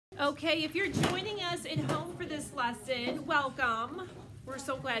Okay, if you're joining us at home for this lesson, welcome. We're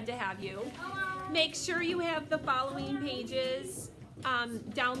so glad to have you. Make sure you have the following pages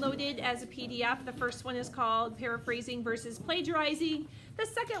downloaded as a PDF. The first one is called Paraphrasing versus Plagiarizing. The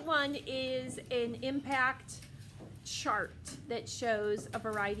second one is an impact chart that shows a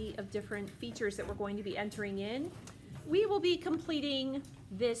variety of different features that we're going to be entering in. We will be completing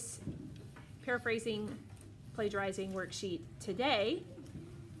this paraphrasing, plagiarizing worksheet today.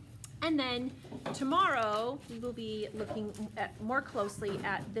 And then tomorrow, we will be looking more closely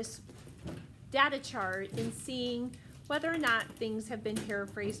at this data chart and seeing whether or not things have been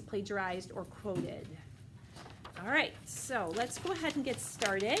paraphrased, plagiarized, or quoted. All right, so let's go ahead and get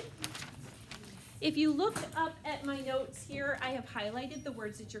started. If you look up at my notes here, I have highlighted the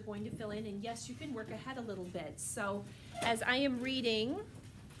words that you're going to fill in, and yes, you can work ahead a little bit. So as I am reading,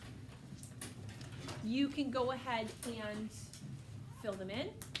 you can go ahead and fill them in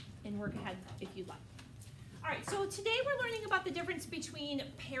and work ahead if you'd like. All right, so today we're learning about the difference between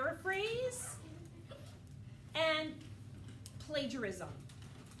paraphrase and plagiarism.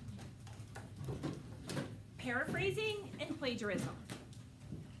 Paraphrasing and plagiarism.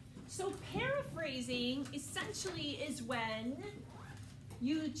 So paraphrasing essentially is when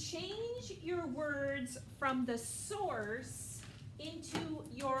you change your words from the source into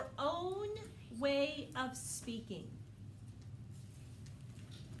your own way of speaking.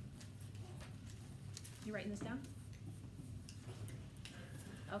 You writing this down?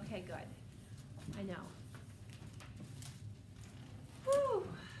 Okay, good. I know. Whew.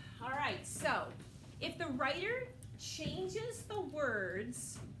 All right, so if the writer changes the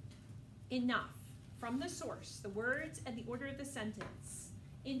words enough from the source, the words and the order of the sentence,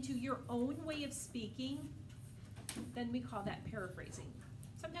 into your own way of speaking, then we call that paraphrasing.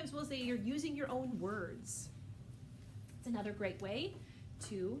 Sometimes we'll say you're using your own words. It's another great way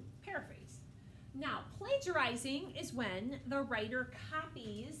to paraphrase. Now, plagiarizing is when the writer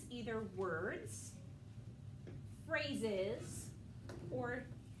copies either words, phrases, or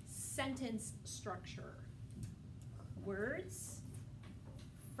sentence structure. Words,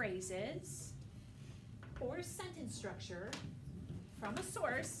 phrases, or sentence structure from a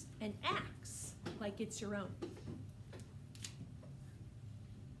source and acts like it's your own.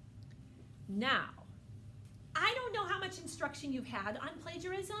 Now, I don't know how much instruction you've had on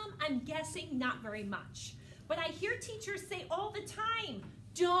plagiarism. I'm guessing not very much. But I hear teachers say all the time,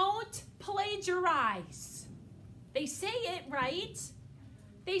 don't plagiarize. They say it, right?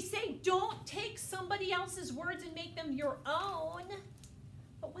 They say don't take somebody else's words and make them your own.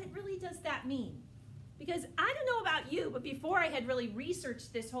 But what really does that mean? Because I don't know about you, but before I had really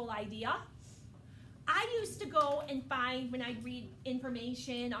researched this whole idea, I used to go and find, when I'd read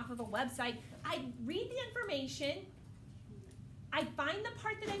information off of a website, I'd read the information, I'd find the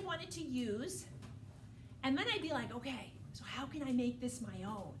part that I wanted to use, and then I'd be like, okay, so how can I make this my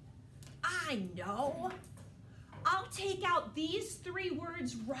own? I know. I'll take out these three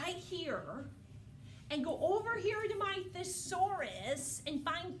words right here and go over here to my thesaurus and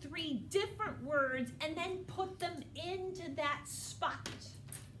find three different words and then put them into that spot.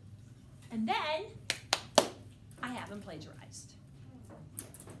 And then I haven't plagiarized.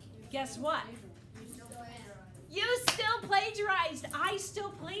 Guess what? You still plagiarized. I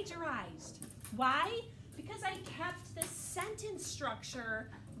still plagiarized. Why? Because I kept the sentence structure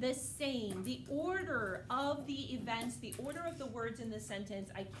the same. The order of the events, the order of the words in the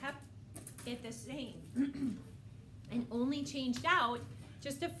sentence, I kept it the same. And only changed out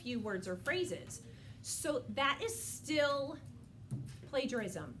just a few words or phrases. So that is still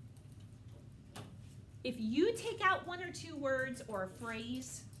plagiarism. If you take out one or two words or a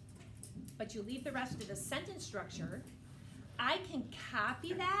phrase, but you leave the rest of the sentence structure, I can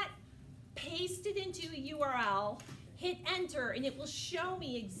copy that, paste it into a URL, hit enter, and it will show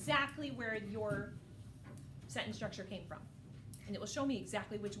me exactly where your sentence structure came from. And it will show me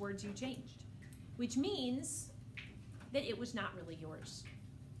exactly which words you changed, which means that it was not really yours.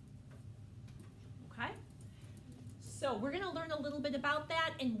 Okay? So we're going to learn a little bit about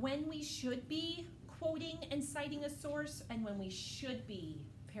that and when we should be quoting and citing a source and when we should be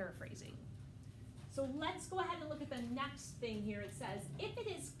paraphrasing. So let's go ahead and look at the next thing here. It says, if it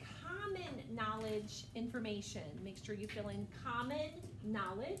is common knowledge information, make sure you fill in common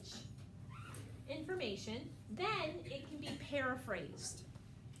knowledge information, then it can be paraphrased.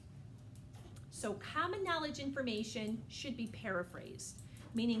 So common knowledge information should be paraphrased,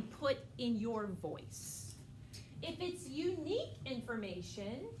 meaning put in your voice. If it's unique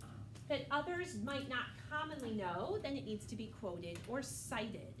information that others might not commonly know, then it needs to be quoted or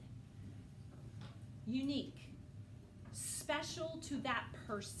cited. Unique. special to that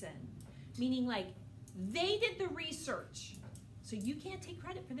person, meaning like they did the research, so you can't take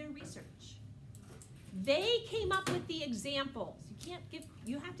credit for their research. They came up with the examples.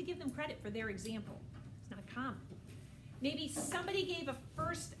 You have to give them credit for their example. It's not common. Maybe somebody gave a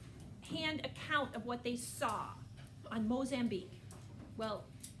first-hand account of what they saw on Mozambique. Well,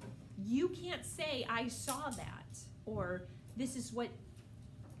 you can't say, I saw that, or this is what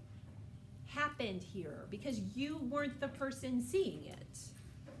happened here, because you weren't the person seeing it.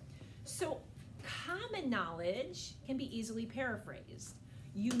 So common knowledge can be easily paraphrased.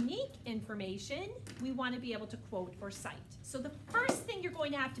 Unique information, we want to be able to quote or cite. So the first thing you're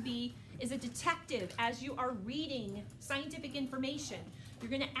going to have to be is a detective as you are reading scientific information. You're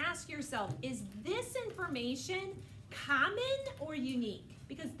going to ask yourself, is this information common or unique?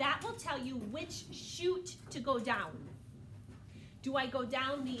 Because that will tell you which chute to go down. Do I go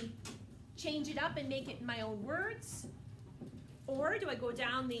down the change it up and make it in my own words? Or do I go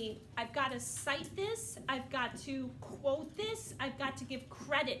down the, I've got to cite this, I've got to quote this, I've got to give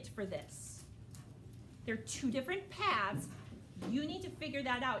credit for this? There are two different paths. You need to figure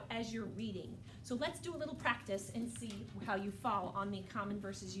that out as you're reading. So let's do a little practice and see how you fall on the common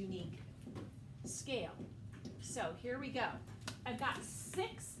versus unique scale. So here we go. I've got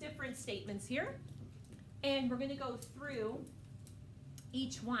 6 different statements here, and we're going to go through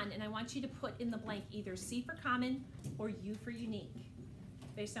each one, and I want you to put in the blank either C for common or U for unique,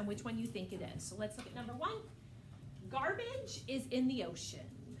 based on which one you think it is. So let's look at number 1. Garbage is in the ocean.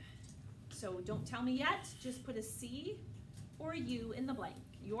 So don't tell me yet, just put a C or a U in the blank,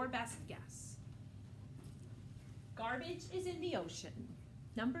 your best guess. Garbage is in the ocean.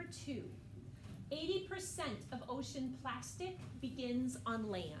 Number 2, 80% of ocean plastic begins on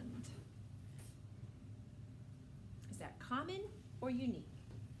land. Is that common or unique?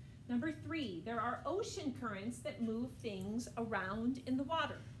 Number 3, there are ocean currents that move things around in the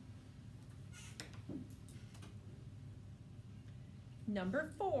water.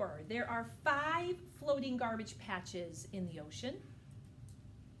 Number 4, there are 5 floating garbage patches in the ocean.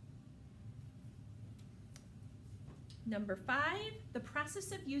 Number 5, the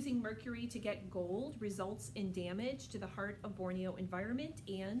process of using mercury to get gold results in damage to the heart of Borneo environment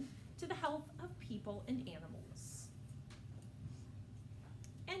and to the health of people and animals.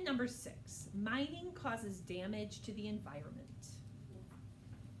 And number 6, mining causes damage to the environment.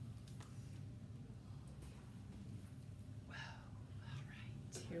 Wow. All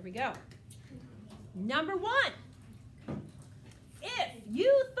right, here we go. Number 1. If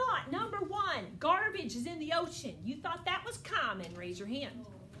you thought, number 1, garbage is in the ocean, you thought that was common, raise your hand.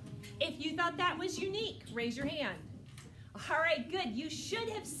 If you thought that was unique, raise your hand. All right, good. You should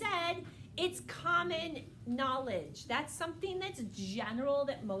have said it's common knowledge. That's something that's general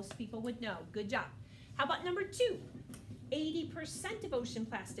that most people would know. Good job. How about number 2? 80% of ocean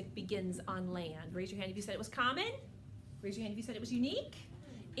plastic begins on land. Raise your hand if you said it was common. Raise your hand if you said it was unique.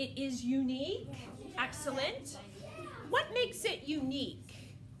 It is unique. Excellent. What makes it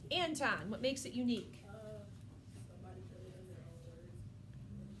unique? Anton, what makes it unique?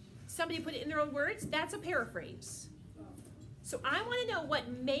 Somebody put it in their own words? That's a paraphrase. So I want to know what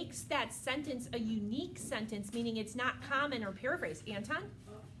makes that sentence a unique sentence, meaning it's not common or paraphrase. Anton?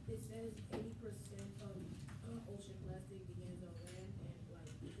 It says 80% of ocean plastic begins on land, and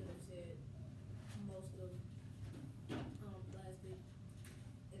like you could have said most of plastic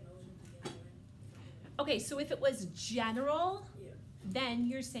in ocean begins on land. Okay, so if it was general, Yeah. then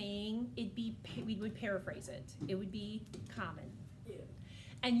you're saying we would paraphrase it. It would be common. Yeah.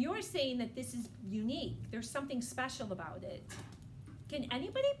 And you're saying that this is unique. There's something special about it. Can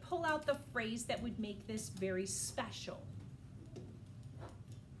anybody pull out the phrase that would make this very special?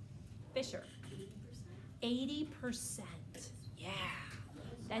 Fisher. 80%. Yeah,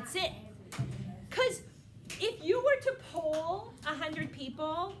 that's it. Because if you were to poll 100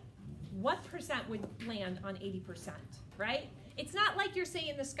 people, what percent would land on 80%, right? It's not like you're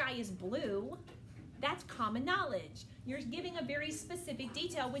saying the sky is blue. That's common knowledge. You're giving a very specific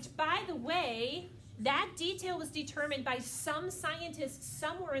detail, which, by the way, that detail was determined by some scientists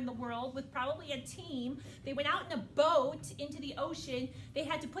somewhere in the world with probably a team. They went out in a boat into the ocean. They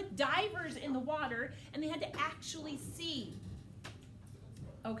had to put divers in the water, and they had to actually see,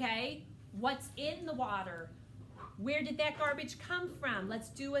 okay, what's in the water. Where did that garbage come from? Let's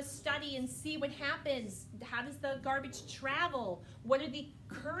do a study and see what happens. How does the garbage travel? What are the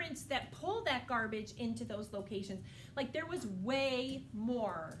currents that pull that garbage into those locations? Like, there was way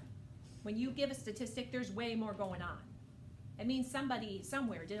more. When you give a statistic, there's way more going on. It means somebody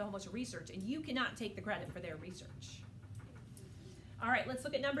somewhere did a whole bunch of research, and you cannot take the credit for their research. All right, let's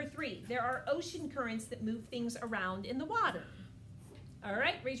look at number 3. There are ocean currents that move things around in the water. All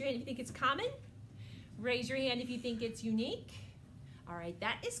right, raise your hand if you think it's common. Raise your hand if you think it's unique. All right,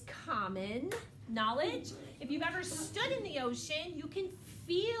 that is common knowledge. If you've ever stood in the ocean, you can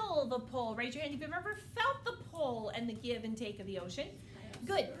feel the pull. Raise your hand if you've ever felt the pull and the give and take of the ocean.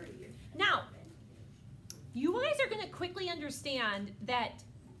 Good. Now, you guys are going to quickly understand that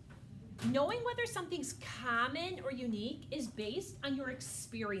knowing whether something's common or unique is based on your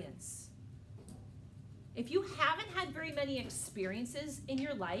experience. If you haven't had very many experiences in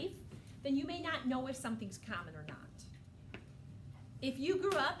your life, then you may not know if something's common or not. If you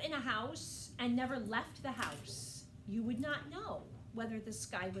grew up in a house and never left the house, you would not know whether the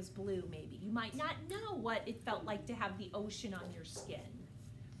sky was blue, maybe. You might not know what it felt like to have the ocean on your skin.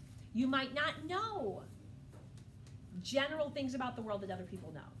 You might not know general things about the world that other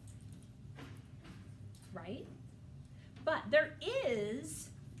people know. Right? But there is,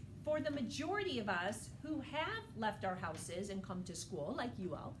 for the majority of us who have left our houses and come to school, like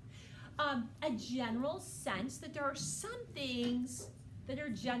you all, a general sense that there are some things that are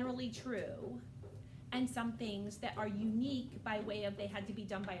generally true and some things that are unique by way of they had to be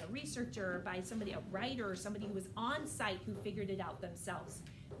done by a researcher, by somebody, a writer, or somebody who was on site who figured it out themselves.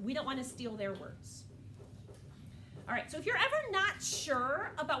 We don't want to steal their words. All right, so if you're ever not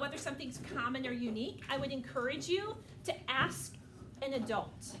sure about whether something's common or unique, I would encourage you to ask an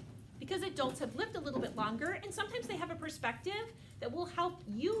adult, because adults have lived a little bit longer and sometimes they have a perspective that will help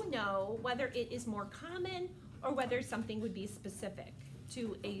you know whether it is more common or whether something would be specific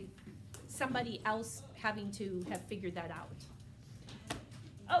to somebody else having to have figured that out.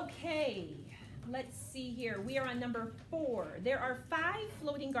 Okay, let's see here. We are on number 4. There are 5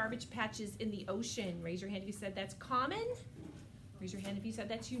 floating garbage patches in the ocean. Raise your hand if you said that's common. Raise your hand if you said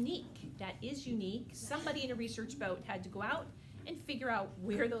that's unique. That is unique. Somebody in a research boat had to go out and figure out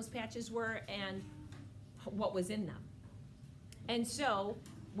where those patches were and what was in them. And so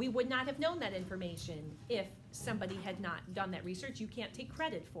we would not have known that information if somebody had not done that research. You can't take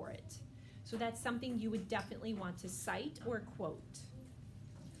credit for it. So that's something you would definitely want to cite or quote.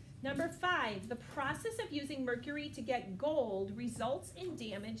 Number 5, the process of using mercury to get gold results in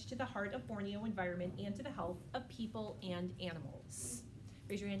damage to the heart of Borneo environment and to the health of people and animals.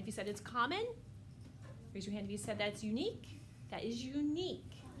 Raise your hand if you said it's common. Raise your hand if you said that's unique. That is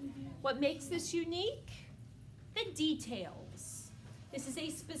unique. What makes this unique? The details. This is a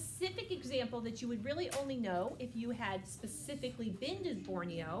specific example that you would really only know if you had specifically been to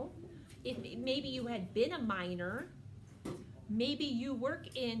Borneo, if maybe you had been a miner, maybe you work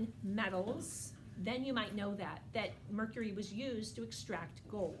in metals, then you might know that mercury was used to extract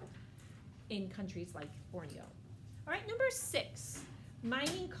gold in countries like Borneo. All right, number 6,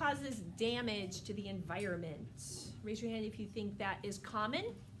 mining causes damage to the environment. Raise your hand if you think that is common.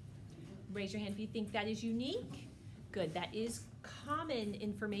 Raise your hand if you think that is unique. Good, that is common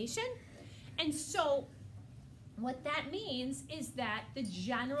information. And so what that means is that the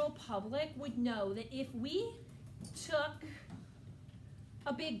general public would know that if we took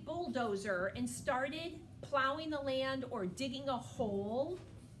a big bulldozer and started plowing the land or digging a hole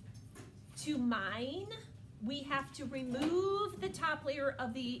to mine, we have to remove the top layer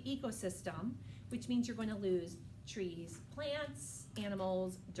of the ecosystem, which means you're going to lose trees, plants,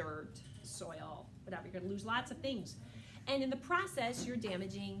 animals, dirt, soil, whatever. You're going to lose lots of things. And in the process, you're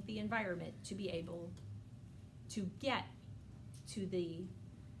damaging the environment to be able to get to the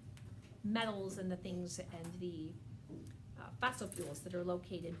metals and the things and the fossil fuels that are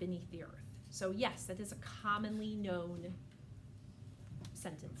located beneath the earth. So yes, that is a commonly known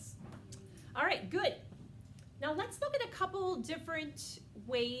sentence. All right, good. Now let's look at a couple different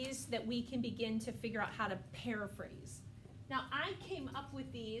ways that we can begin to figure out how to paraphrase. Now I came up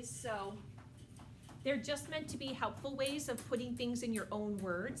with these, so they're just meant to be helpful ways of putting things in your own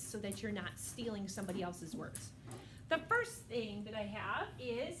words so that you're not stealing somebody else's words. The first thing that I have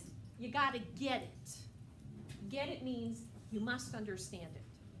is you gotta get it. Get it means you must understand it.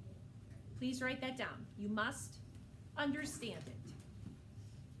 Please write that down. You must understand it.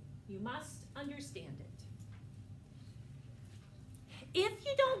 You must understand it. If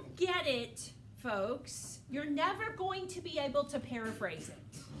you don't get it, folks, you're never going to be able to paraphrase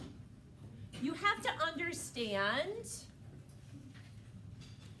it. You have to understand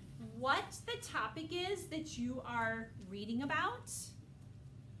what the topic is that you are reading about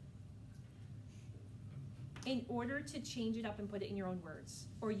in order to change it up and put it in your own words,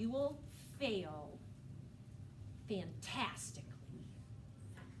 or you will fail fantastically.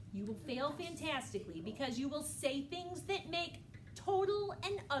 You will fail fantastically because you will say things that make total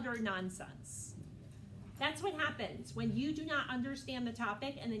and utter nonsense. That's what happens when you do not understand the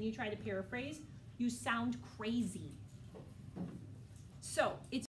topic and then you try to paraphrase. You sound crazy. So it's